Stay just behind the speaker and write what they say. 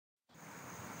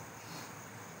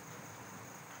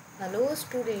Hello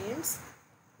students,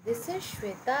 this is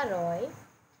Shweta Roy.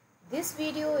 This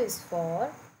video is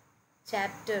for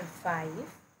Chapter 5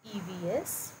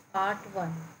 EVS Part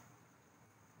 1.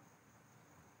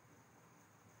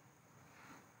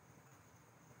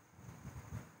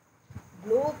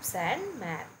 Globes and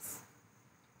Maps.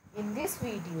 In this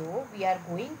video, we are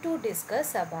going to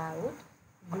discuss about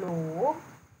globe,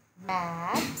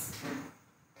 maps,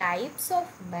 types of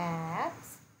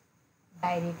maps,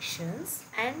 directions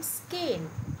and scale.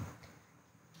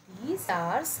 These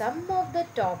are some of the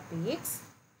topics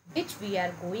which we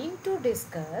are going to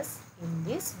discuss in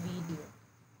this video.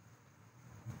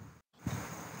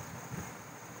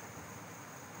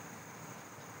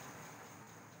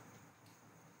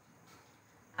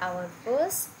 Our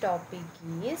first topic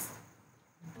is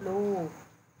globe.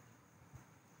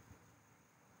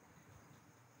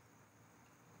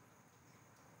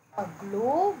 A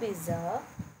globe is a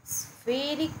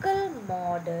spherical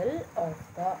model of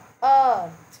the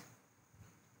earth.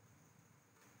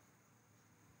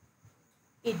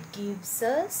 It gives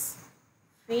us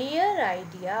fair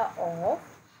idea of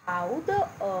how the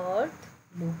earth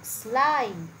looks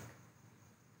like.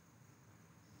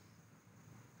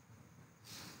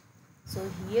 So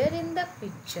here in the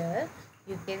picture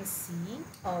you can see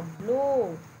a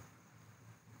globe.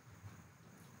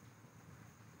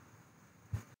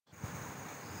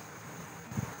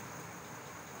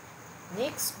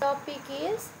 Next topic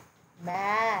is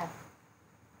map.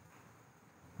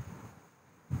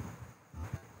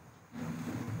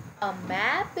 A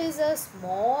map is a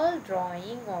small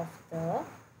drawing of the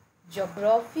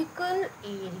geographical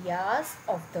areas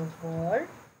of the world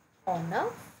on a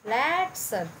flat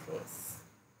surface.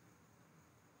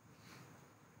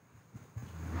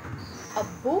 A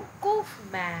book of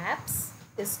maps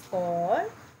is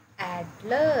called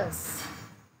atlas.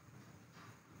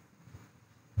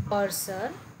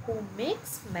 Person who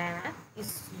makes map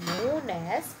is known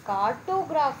as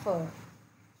cartographer.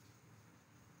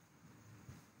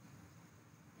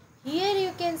 Here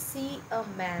you can see a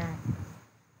map.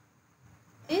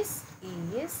 This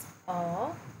is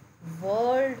a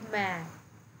world map.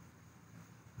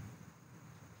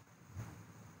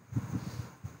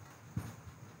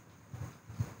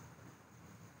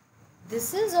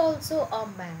 This is also a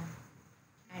map,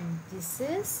 and this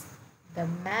is the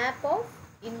map of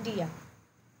India.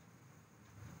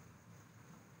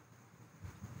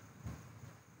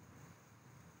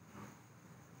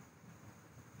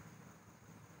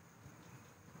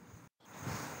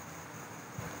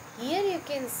 Here you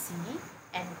can see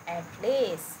an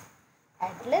atlas.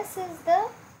 Atlas is the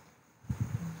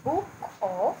book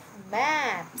of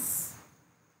maps.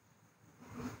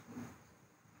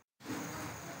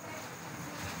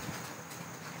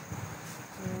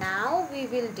 Now we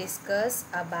will discuss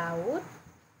about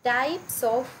types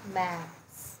of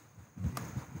maps.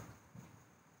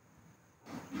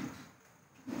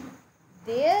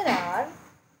 There are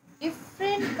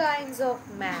different kinds of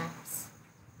maps.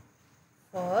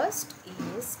 First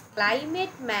is climate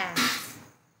maps,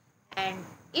 and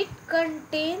it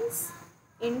contains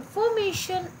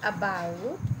information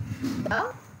about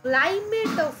the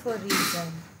climate of a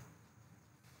region.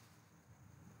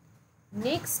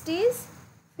 Next is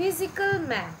physical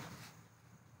map.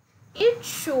 It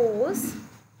shows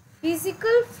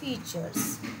physical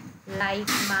features like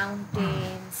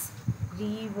mountains,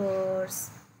 rivers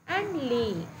and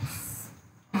lakes.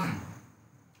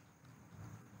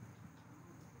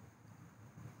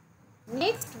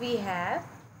 Next we have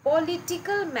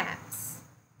political maps.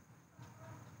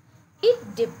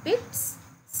 It depicts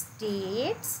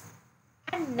states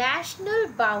and national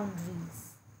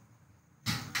boundaries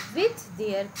with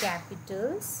their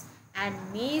capitals and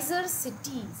major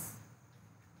cities.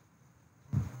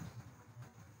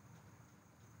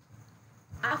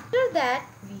 After that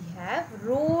we have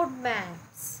road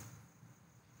maps.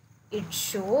 It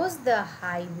shows the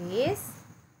highways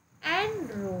and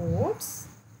roads,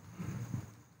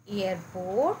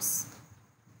 airports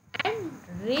and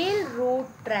railroad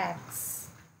tracks.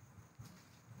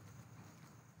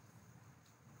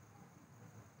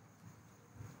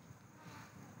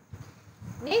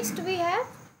 Next we have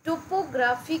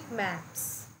topographic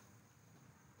maps.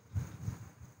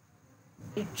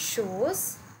 It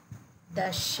shows the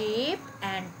shape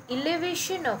and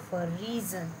elevation of a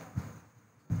region.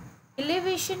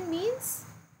 Elevation means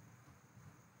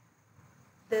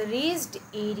the raised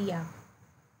area.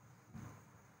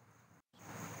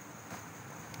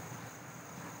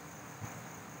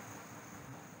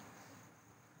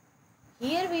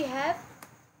 Here we have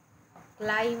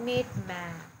climate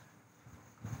map.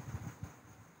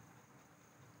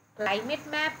 Climate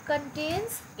map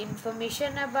contains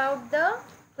information about the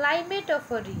climate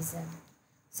of a region.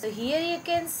 So here you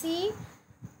can see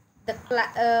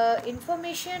the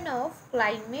information of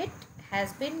climate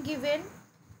has been given.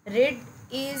 Red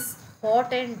is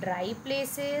hot and dry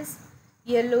places.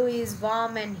 Yellow is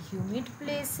warm and humid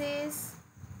places.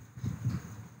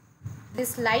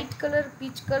 This light color,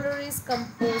 peach color, is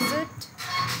composite.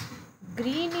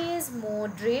 Green is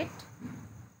moderate.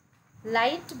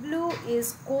 Light blue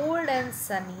is cold and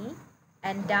sunny,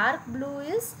 and dark blue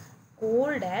is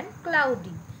cold and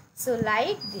cloudy. So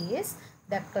like this,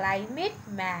 the climate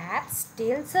maps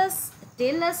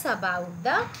tell us about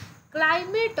the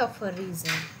climate of a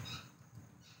region.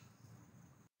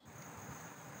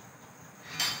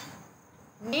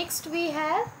 Next we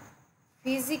have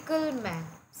physical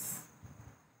maps.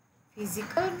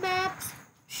 Physical maps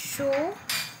show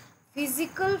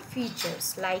physical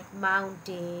features like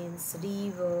mountains,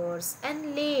 rivers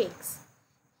and lakes.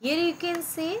 Here you can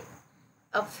see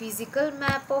a physical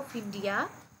map of India,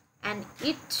 and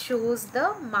it shows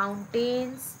the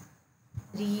mountains,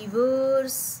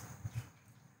 rivers.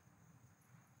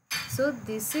 So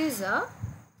this is a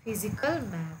physical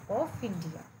map of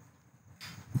India.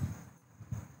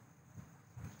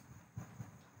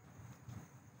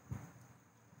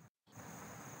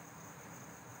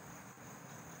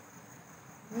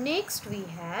 Next we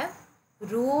have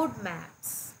road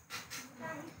maps.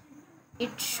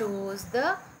 It shows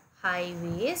the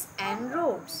highways and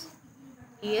roads,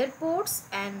 airports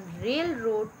and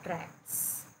railroad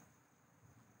tracks.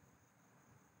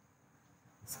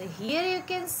 So here you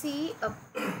can see a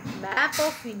map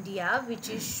of India which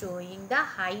is showing the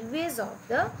highways of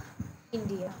the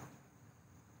India.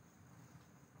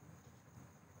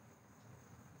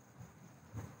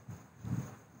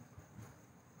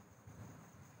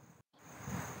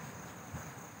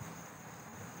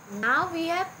 Now we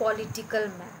have political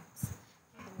maps.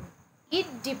 It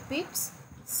depicts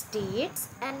states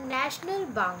and national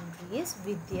boundaries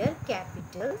with their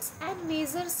capitals and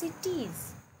major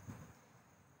cities.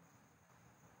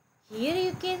 Here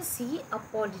you can see a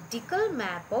political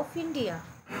map of India.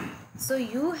 So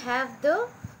you have the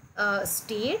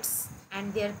states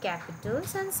and their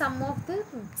capitals and some of the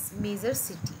major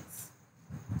cities.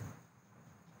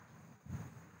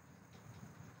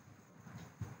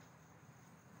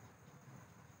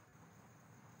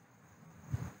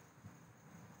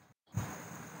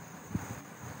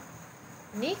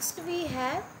 Next we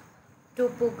have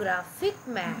topographic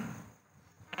map,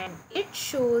 and it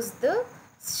shows the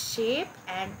shape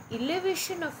and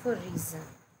elevation of a region.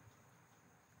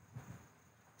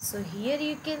 So here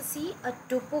you can see a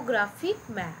topographic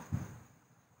map.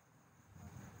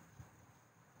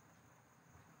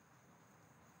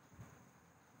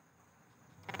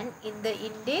 And in the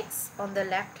index on the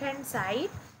left hand side,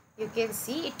 you can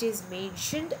see it is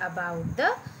mentioned about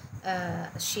the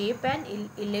shape and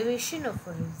elevation of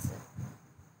a region.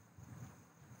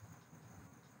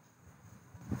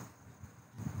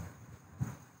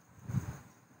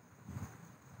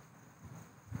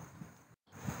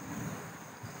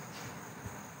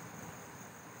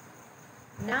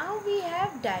 Now we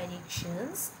have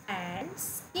directions and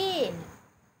scale.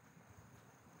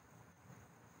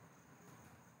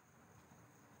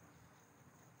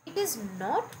 It is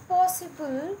not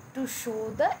possible to show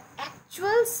the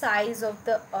actual size of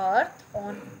the earth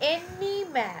on any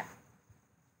map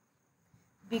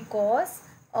because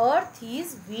earth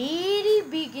is very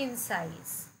big in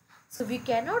size. So we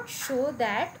cannot show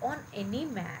that on any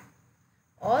map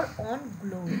or on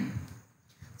globe.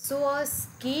 So a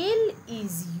scale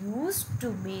is used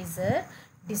to measure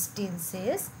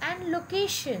distances and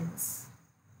locations.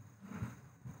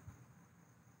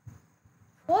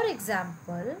 For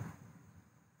example,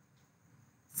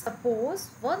 suppose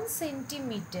 1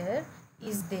 centimeter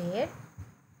is there.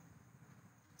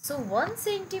 So 1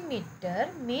 centimeter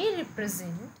may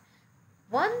represent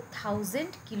 1000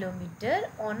 kilometer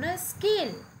on a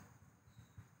scale.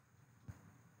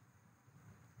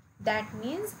 That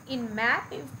means in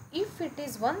map, if it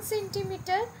is 1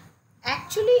 centimeter,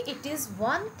 actually it is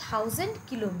 1000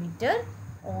 kilometer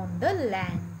on the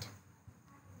land.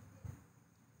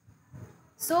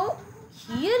 So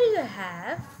here you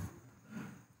have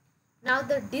now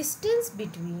the distance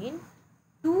between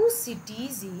two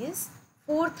cities is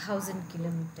 4000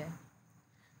 kilometer.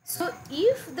 So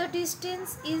if the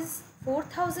distance is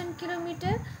 4000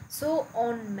 kilometer, so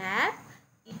on map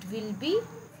it will be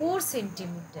 4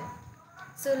 centimeter.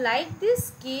 So like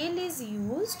this, scale is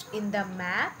used in the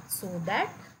map so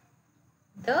that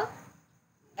the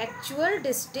actual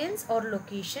distance or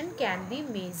location can be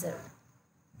measured.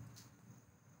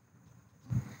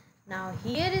 Now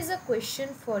here is a question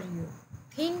for you.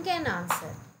 Think and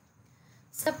answer.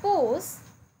 Suppose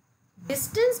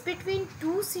distance between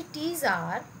two cities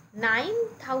are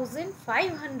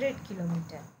 9,500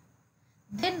 kilometers.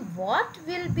 Then what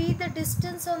will be the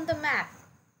distance on the map?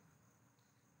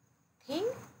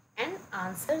 Think and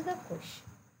answer the question.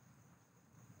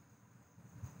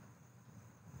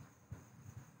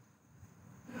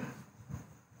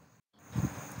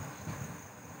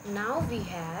 Now we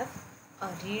have a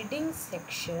reading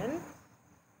section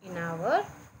in our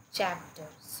chapter.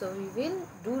 So we will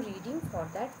do reading for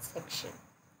that section.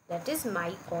 That is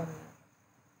my corner.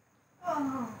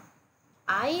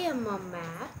 I am a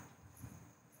map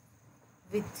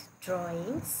with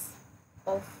drawings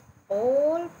of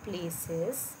all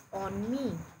places on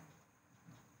me.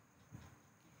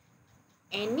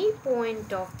 Any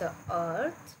point of the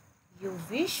earth you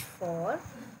wish for,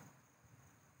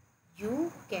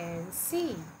 you can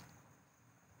see.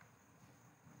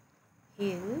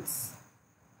 Hills,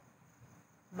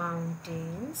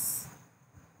 mountains,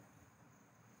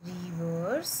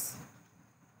 rivers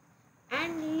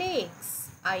and lakes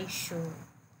I show.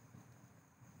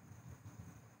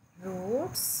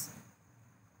 Roads,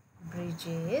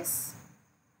 bridges,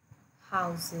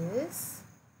 houses,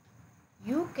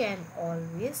 you can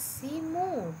always see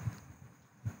more.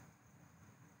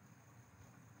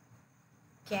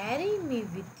 Carry me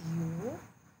with you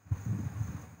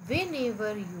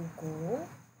whenever you go.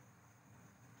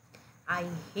 I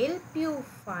help you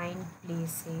find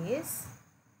places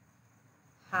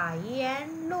high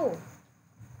and low.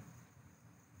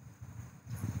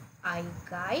 I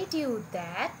guide you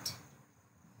that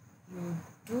you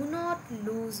do not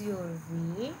lose your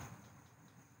way.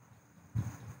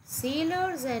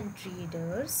 Sailors and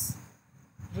traders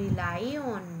rely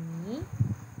on me,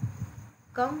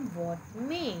 come what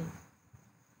may.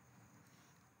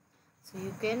 So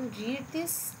you can read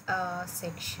this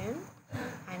section,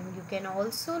 and you can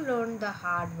also learn the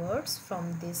hard words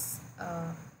from this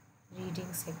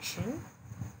reading section.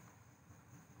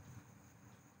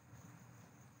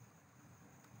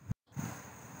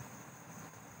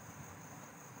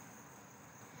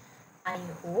 I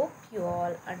hope you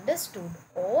all understood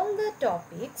all the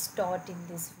topics taught in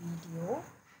this video.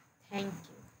 Thank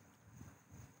you.